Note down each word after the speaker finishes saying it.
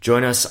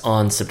Join us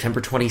on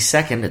September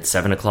 22nd at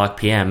 7 o'clock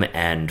p.m.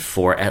 and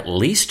for at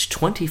least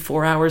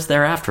 24 hours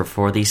thereafter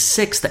for the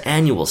 6th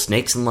annual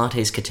Snakes and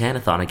Lattes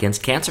Catanathon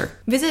against cancer.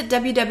 Visit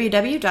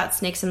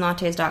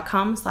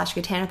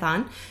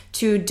www.snakesandlattes.com/Catanathon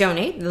to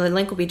donate. The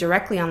link will be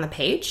directly on the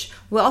page.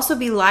 We'll also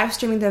be live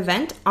streaming the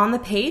event on the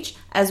page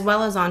as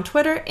well as on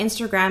Twitter,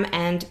 Instagram,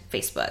 and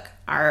Facebook.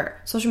 Our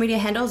social media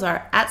handles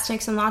are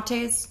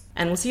 @SnakesandLattes,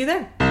 and we'll see you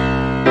there.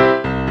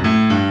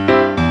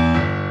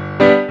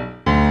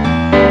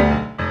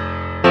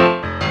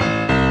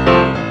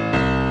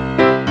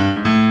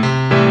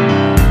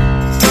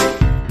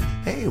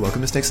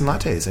 Welcome to Snakes and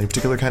Lattes. Any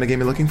particular kind of game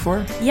you're looking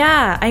for?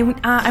 Yeah,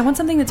 I want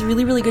something that's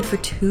really, really good for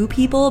 2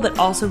 people, but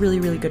also really,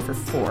 really good for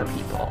 4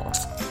 people.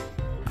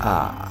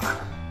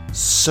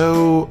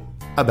 So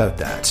about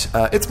that.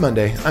 It's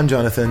Monday. I'm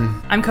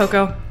Jonathan. I'm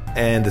Coco.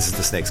 And this is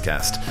the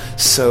SnakesCast.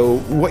 So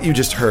what you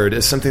just heard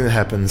is something that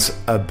happens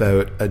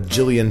about a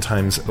jillion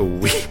times a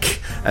week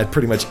at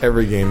pretty much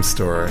every game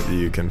store that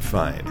you can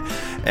find.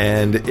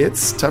 And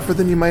it's tougher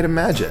than you might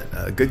imagine.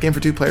 A good game for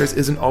 2 players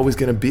isn't always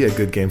going to be a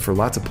good game for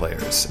lots of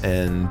players,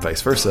 and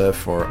vice versa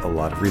for a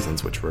lot of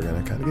reasons, which we're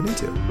going to kind of get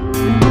into.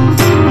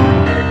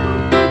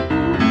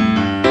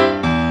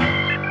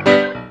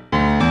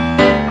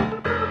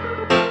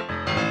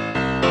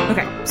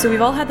 So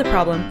we've all had the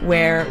problem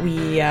where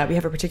we have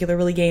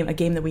a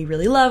game that we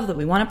really love, that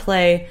we want to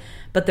play,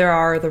 but there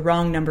are the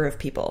wrong number of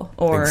people.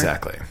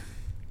 Exactly.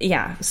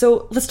 Yeah,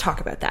 so let's talk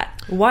about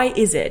that. Why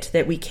is it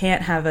that we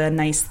can't have a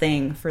nice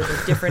thing for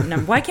the different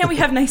number? Why can't we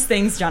have nice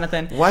things,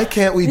 Jonathan? Why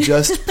can't we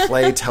just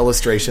play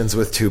Telestrations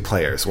with 2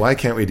 players? Why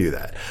can't we do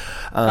that?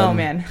 Oh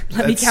man,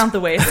 let me count the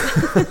ways.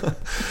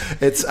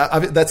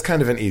 That's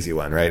kind of an easy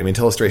one, right? I mean,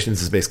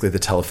 Telestrations is basically the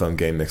telephone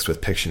game mixed with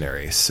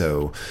Pictionary.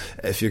 So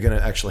if you're going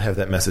to actually have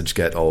that message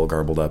get all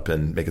garbled up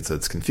and make it so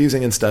it's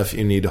confusing and stuff,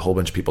 you need a whole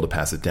bunch of people to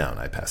pass it down.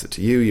 I pass it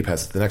to you, you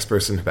pass it to the next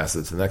person, who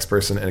passes it to the next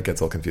person, and it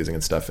gets all confusing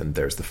and stuff, and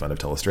there's the fun of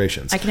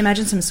Telestrations. I can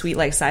imagine some sweet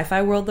like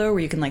sci-fi world, though, where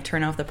you can like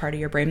turn off the part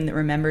of your brain that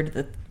remembered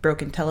the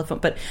broken telephone.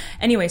 But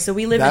anyway, so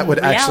we live in reality.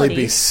 That would actually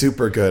be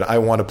super good. I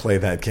want to play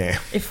that game.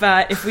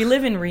 If we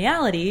live in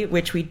reality,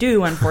 which we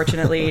do,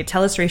 unfortunately,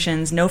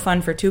 Telestrations, no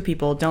fun for 2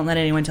 people. Don't let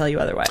anyone tell you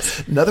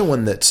otherwise. Another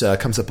one that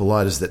comes up a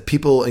lot is that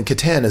people in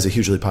Catan is a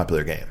hugely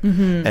popular game.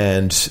 Mm-hmm.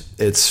 And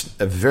it's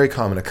a very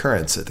common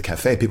occurrence at the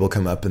cafe. People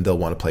come up and they'll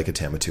want to play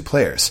Catan with 2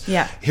 players.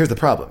 Yeah. Here's the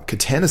problem.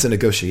 Catan is a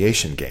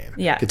negotiation game.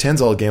 Yeah. Catan's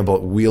all a game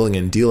about wheeling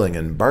and dealing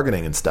and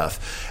bargaining and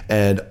stuff.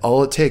 And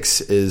all it takes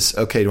is,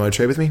 okay, do you want to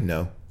trade with me?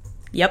 No.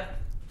 Yep.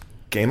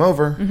 Game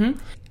over. Mm-hmm.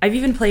 I've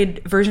even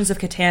played versions of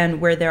Catan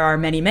where there are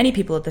many, many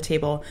people at the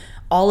table,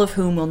 all of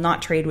whom will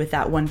not trade with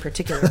that one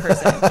particular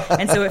person.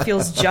 And so it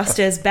feels just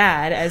as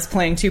bad as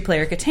playing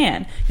 2-player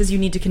Catan, because you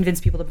need to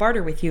convince people to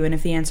barter with you, and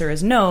if the answer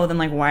is no, then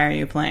like, why are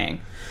you playing?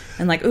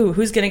 And like, ooh,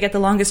 who's going to get the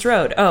longest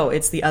road? Oh,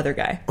 it's the other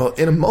guy. Well,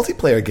 in a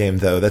multiplayer game,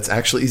 though, that's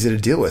actually easy to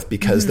deal with,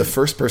 because the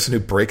first person who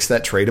breaks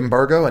that trade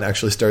embargo and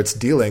actually starts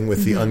dealing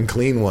with the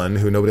unclean one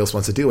who nobody else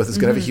wants to deal with is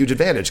going to have a huge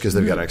advantage, because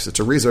they've got access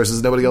to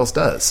resources nobody else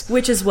does.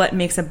 Which is what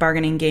makes a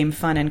bargaining game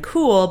fun and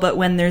cool, but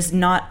when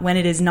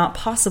it is not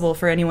possible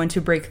for anyone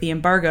to break the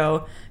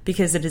embargo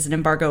because it is an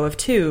embargo of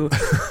 2,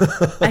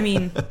 I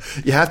mean...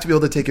 You have to be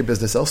able to take your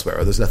business elsewhere,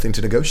 or there's nothing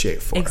to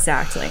negotiate for.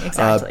 Exactly.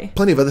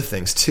 Plenty of other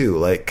things, too,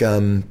 like...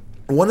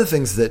 One of the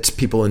things that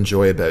people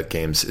enjoy about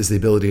games is the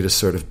ability to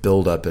sort of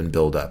build up and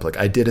build up. Like,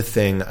 I did a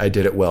thing, I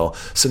did it well,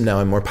 so now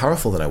I'm more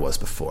powerful than I was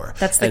before.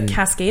 That's the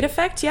cascade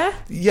effect, yeah?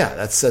 Yeah,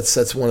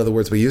 that's one of the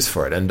words we use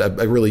for it, and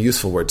a really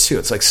useful word, too.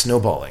 It's like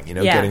snowballing,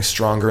 getting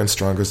stronger and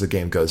stronger as the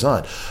game goes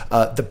on.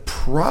 The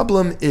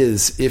problem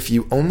is, if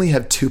you only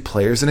have 2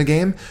 players in a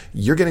game,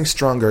 you're getting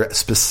stronger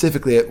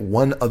specifically at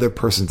one other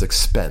person's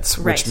expense,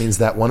 which means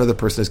that one other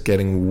person is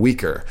getting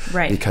weaker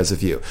because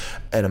of you.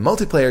 In a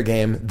multiplayer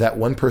game, that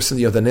one person,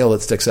 the nail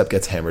that sticks up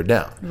gets hammered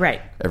down.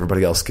 Right.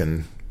 Everybody else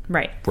can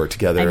work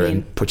together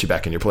and put you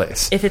back in your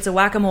place. If it's a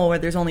whack-a-mole where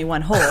there's only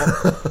one hole,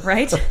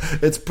 right?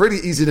 It's pretty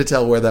easy to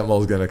tell where that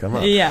mole is going to come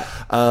up. Yeah.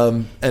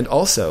 And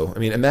also, I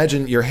mean,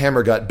 imagine your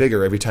hammer got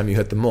bigger every time you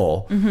hit the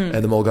mole, and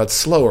the mole got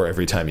slower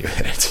every time you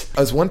hit it.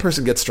 As one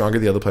person gets stronger,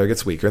 the other player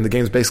gets weaker, and the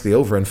game's basically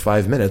over in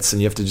 5 minutes,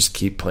 and you have to just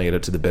keep playing it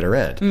up to the bitter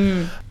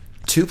end.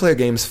 2-player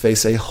games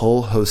face a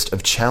whole host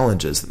of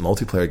challenges that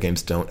multiplayer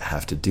games don't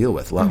have to deal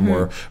with. A lot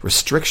more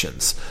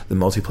restrictions that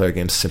multiplayer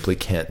games simply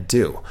can't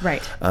do.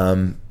 Right.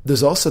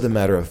 There's also the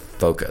matter of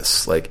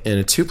focus. Like, in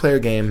a 2-player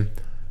game,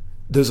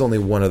 there's only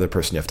one other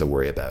person you have to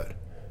worry about,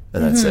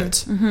 and that's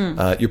it.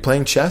 You're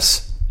playing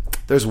chess,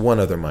 there's one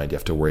other mind you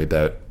have to worry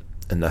about,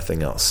 and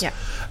nothing else. Yeah.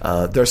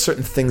 There are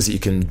certain things that you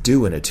can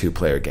do in a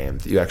 2-player game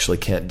that you actually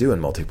can't do in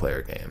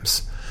multiplayer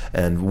games.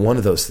 And one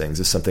of those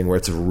things is something where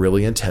it's a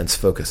really intense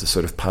focus, a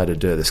sort of pas de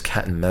deux, this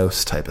cat and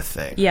mouse type of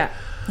thing. Yeah.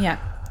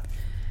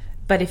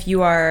 But if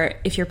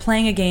you're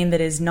playing a game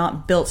that is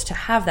not built to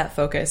have that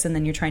focus, and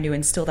then you're trying to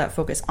instill that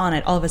focus on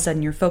it, all of a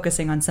sudden you're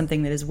focusing on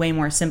something that is way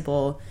more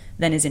simple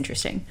than is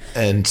interesting.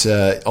 And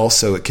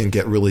also it can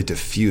get really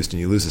diffused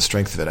and you lose the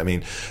strength of it. I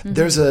mean,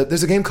 there's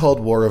a game called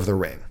War of the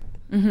Ring.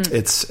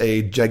 It's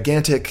a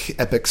gigantic,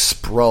 epic,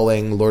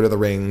 sprawling Lord of the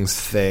Rings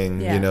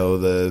thing. Yeah. You know,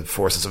 the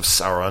forces of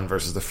Sauron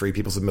versus the free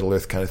peoples of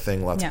Middle-earth kind of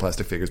thing. Lots of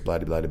plastic figures, blah,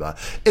 blah, blah, blah.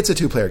 It's a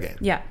 2-player game.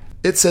 Yeah.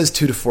 It says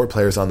 2 to 4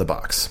 players on the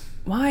box.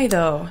 Why,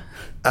 though?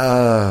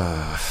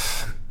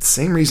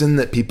 Same reason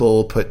that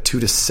people put 2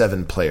 to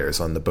 7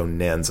 players on the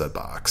Bonanza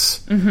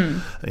box. I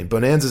mean,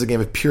 Bonanza is a game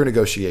of pure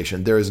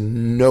negotiation. There is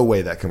no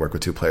way that can work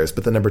with 2 players,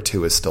 but the number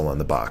 2 is still on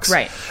the box.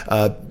 Right.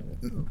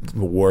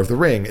 War of the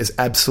Ring is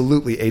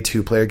absolutely a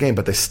 2-player game,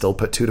 but they still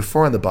put 2 to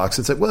 4 on the box.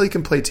 It's like, well, you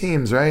can play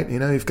teams, right? You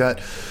know, you've got,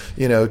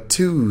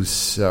 2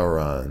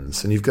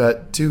 Saurons, and you've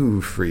got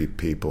 2 free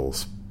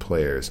people's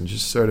players, and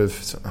just sort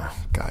of,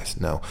 guys,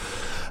 no.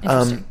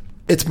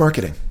 It's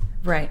marketing.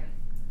 Right.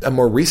 A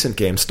more recent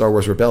game, Star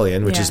Wars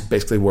Rebellion, which is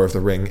basically War of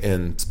the Ring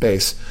in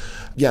space.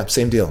 Yeah,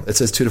 same deal. It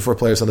says 2 to 4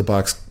 players on the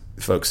box.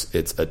 Folks,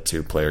 it's a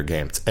 2-player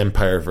game. It's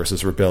Empire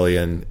versus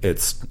Rebellion.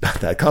 It's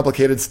not that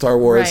complicated. Star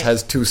Wars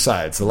has 2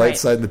 sides, the light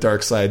side and the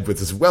dark side,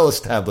 which is well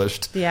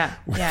established.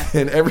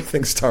 In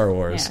everything Star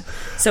Wars.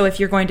 Yeah. So if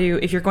you're going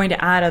to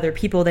add other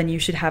people, then you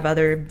should have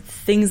other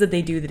things that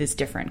they do that is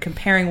different.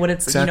 Comparing what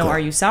it's are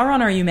you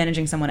Sauron or are you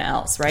managing someone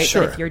else, right?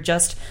 Sure. But if you're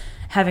just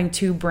having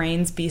 2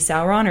 brains be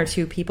Sauron or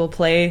 2 people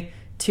play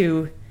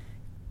 2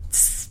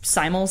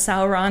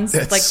 simul-Saurons,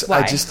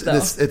 why?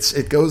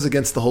 It goes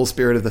against the whole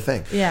spirit of the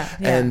thing. Yeah.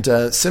 And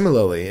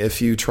similarly,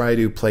 if you try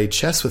to play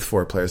chess with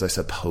 4 players, I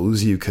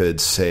suppose you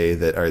could say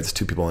that, all right, it's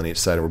 2 people on each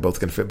side and we're both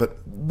going to fit, but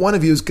one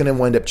of you is going to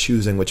wind up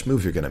choosing which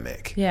move you're going to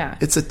make. Yeah.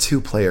 It's a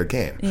 2-player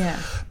game. Yeah.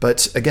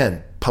 But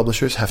again,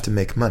 publishers have to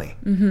make money.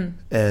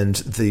 And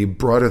the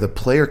broader the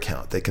player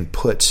count they can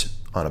put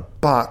on a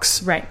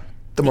box... Right.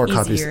 The more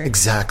copies,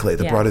 exactly,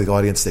 the broader the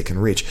audience they can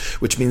reach,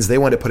 which means they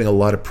wind up putting a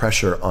lot of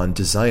pressure on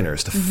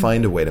designers to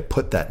find a way to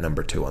put that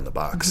number 2 on the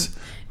box.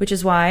 Which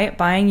is why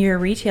buying your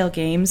retail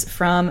games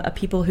from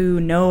people who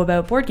know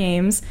about board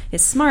games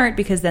is smart,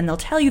 because then they'll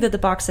tell you that the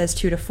box says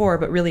 2 to 4,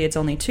 but really it's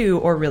only 2,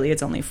 or really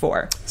it's only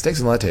 4.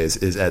 Snakes and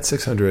Lattes is at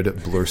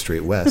 600 Bloor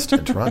Street West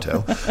in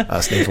Toronto.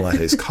 Snakes and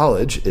Lattes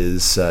College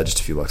is just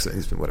a few blocks,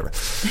 whatever.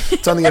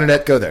 It's on the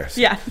internet. Go there.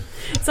 Yeah,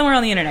 somewhere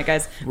on the internet,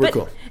 guys. We're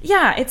cool.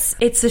 Yeah,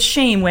 it's a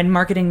shame when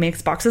marketing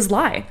makes boxes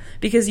lie,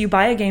 because you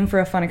buy a game for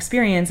a fun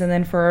experience, and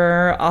then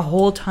for a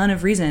whole ton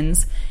of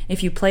reasons,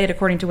 if you play it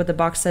according to what the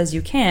box says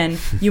you can,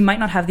 you might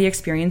not have the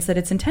experience that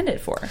it's intended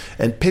for.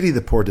 And pity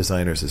the poor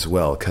designers as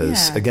well,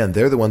 because again,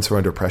 they're the ones who are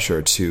under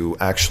pressure to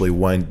actually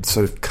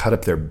sort of cut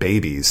up their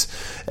babies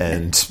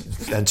and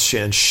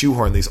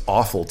shoehorn these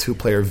awful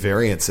 2-player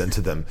variants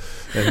into them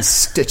and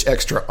stitch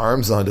extra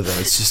arms onto them.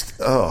 It's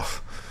just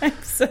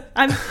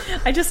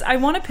I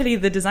want to pity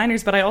the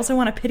designers, but I also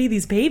want to pity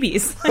these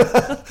babies.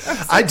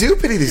 I do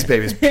pity these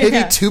babies. Pity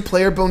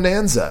 2-player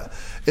Bonanza.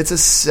 It's a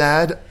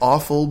sad,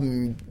 awful,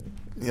 ugly...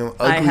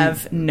 I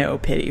have no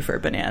pity for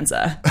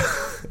Bonanza.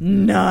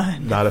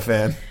 None. Not a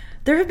fan?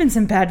 There have been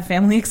some bad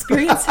family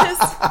experiences.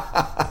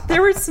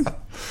 There were some...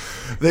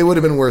 They would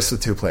have been worse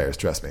with 2 players,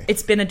 trust me.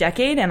 It's been a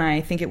decade, and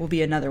I think it will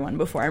be another one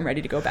before I'm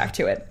ready to go back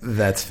to it.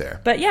 That's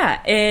fair. But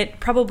yeah, it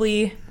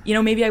probably...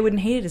 maybe I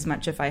wouldn't hate it as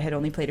much if I had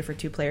only played it for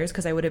 2 players,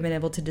 because I would have been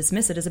able to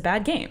dismiss it as a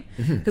bad game.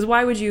 Because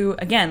why would you...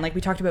 Again, like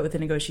we talked about with the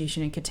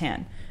negotiation in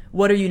Catan,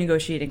 what are you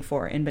negotiating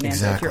for in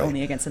Bonanza if you're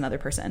only against another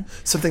person?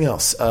 Something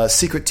else.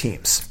 Secret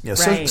teams.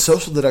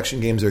 Social deduction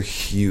games are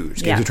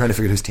huge. Games are trying to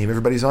figure out whose team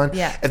everybody's on.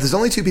 Yeah. If there's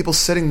only 2 people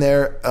sitting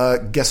there,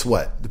 guess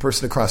what? The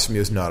person across from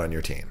you is not on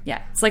your team.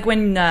 Yeah. It's like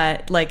when,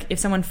 if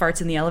someone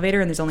farts in the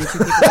elevator and there's only 2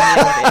 people in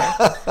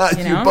the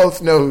elevator. You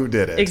both know who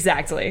did it.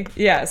 Exactly.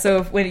 Yeah.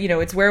 So when,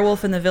 it's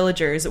werewolf and the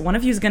villagers, one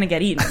of you is going to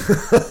get eaten.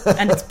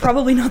 And it's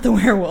probably not the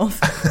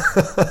werewolf.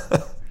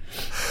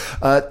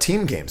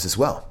 Team games as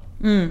well.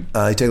 You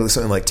take a look at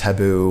something like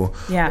Taboo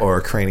or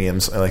Cranium,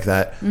 something like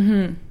that.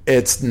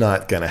 It's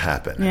not going to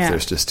happen if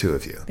there's just 2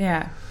 of you.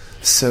 Yeah.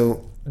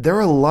 So there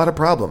are a lot of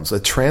problems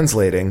with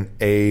translating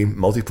a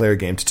multiplayer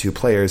game to 2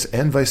 players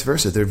and vice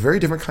versa. They're very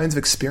different kinds of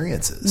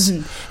experiences.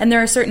 And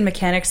there are certain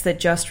mechanics that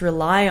just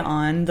rely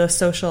on the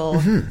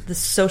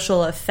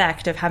social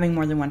effect of having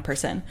more than one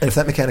person. And if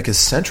that mechanic is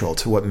central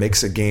to what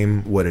makes a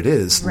game what it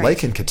is,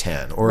 like in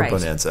Catan or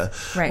Bonanza,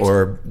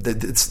 or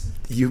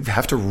you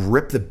have to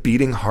rip the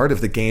beating heart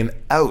of the game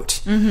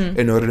out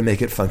in order to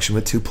make it function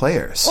with 2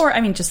 players. Or,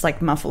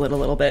 just muffle it a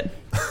little bit.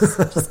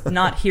 Just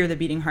not hear the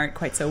beating heart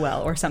quite so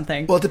well or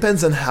something. Well, it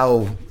depends on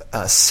how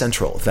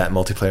central that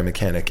multiplayer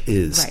mechanic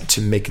is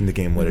to making the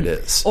game what it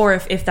is. Or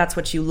if that's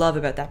what you love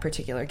about that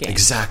particular game.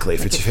 Exactly.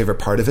 If it's your favorite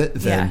part of it,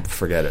 then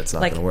forget it. It's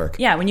not going to work.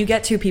 Yeah, when you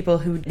get 2 people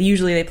who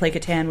usually they play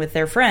Catan with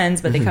their friends,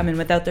 but they come in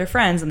without their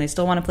friends and they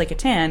still want to play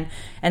Catan,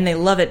 and they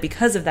love it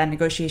because of that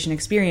negotiation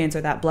experience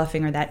or that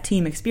bluffing or that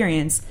team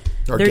experience.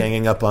 Or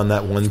ganging up on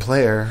that one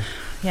player.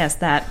 Yes,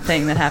 that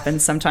thing that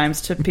happens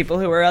sometimes to people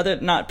who are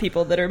not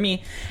people that are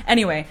me.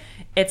 Anyway,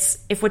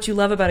 if what you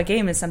love about a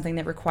game is something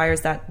that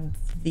requires the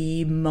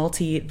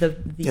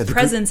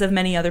presence of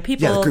many other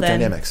people, the group then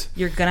dynamics.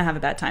 You're going to have a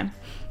bad time.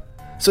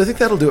 So I think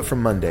that'll do it for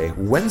Monday.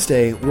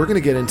 Wednesday, we're going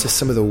to get into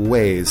some of the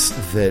ways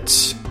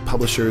that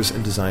publishers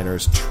and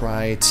designers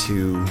try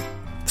to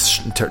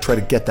try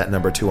to get that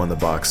number 2 on the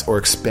box or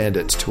expand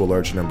it to a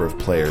large number of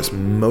players,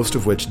 most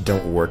of which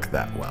don't work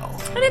that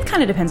well. And it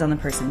kind of depends on the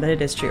person, but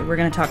it is true. We're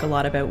going to talk a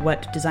lot about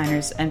what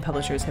designers and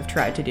publishers have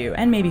tried to do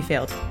and maybe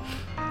failed.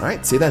 All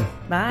right, see you then.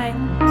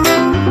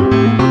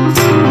 Bye.